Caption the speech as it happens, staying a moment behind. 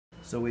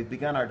So we've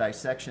begun our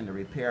dissection to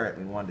repair it.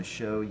 We wanted to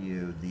show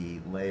you the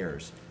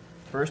layers.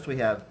 First we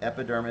have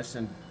epidermis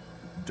and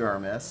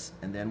dermis,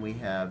 and then we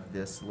have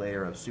this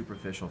layer of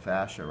superficial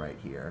fascia right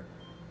here.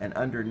 And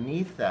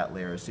underneath that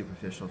layer of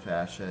superficial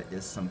fascia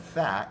is some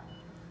fat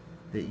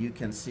that you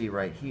can see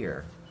right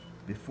here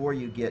before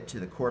you get to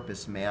the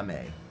corpus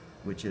mammae,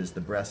 which is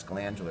the breast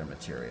glandular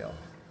material.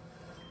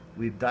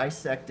 We've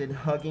dissected,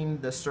 hugging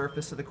the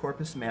surface of the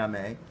corpus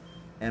mammae,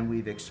 and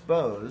we've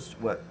exposed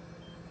what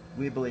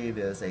we believe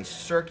is a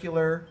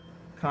circular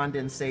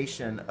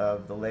condensation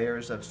of the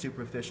layers of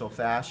superficial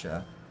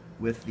fascia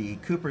with the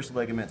Cooper's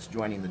ligaments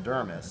joining the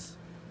dermis.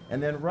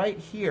 And then right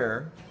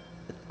here,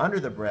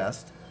 under the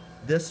breast,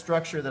 this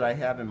structure that I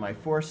have in my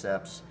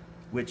forceps,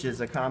 which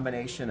is a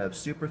combination of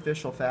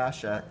superficial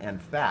fascia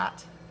and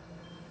fat,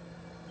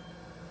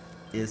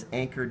 is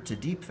anchored to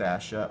deep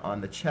fascia on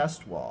the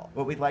chest wall.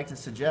 What we'd like to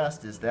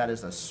suggest is that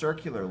is a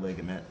circular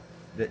ligament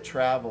that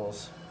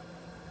travels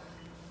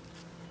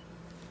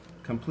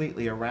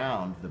completely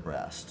around the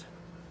breast,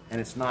 and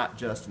it's not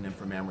just an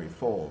inframammary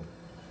fold.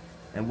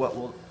 And what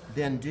we'll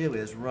then do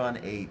is run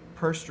a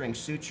purse string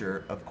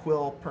suture of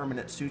quill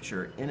permanent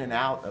suture in and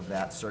out of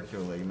that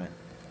circular ligament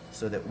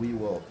so that we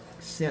will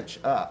cinch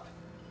up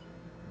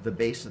the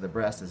base of the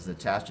breast as it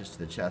attaches to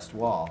the chest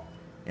wall,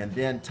 and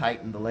then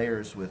tighten the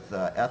layers with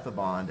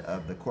ethibond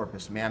of the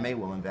corpus mammae.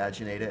 We'll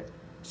invaginate it,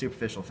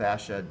 superficial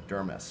fascia,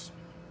 dermis.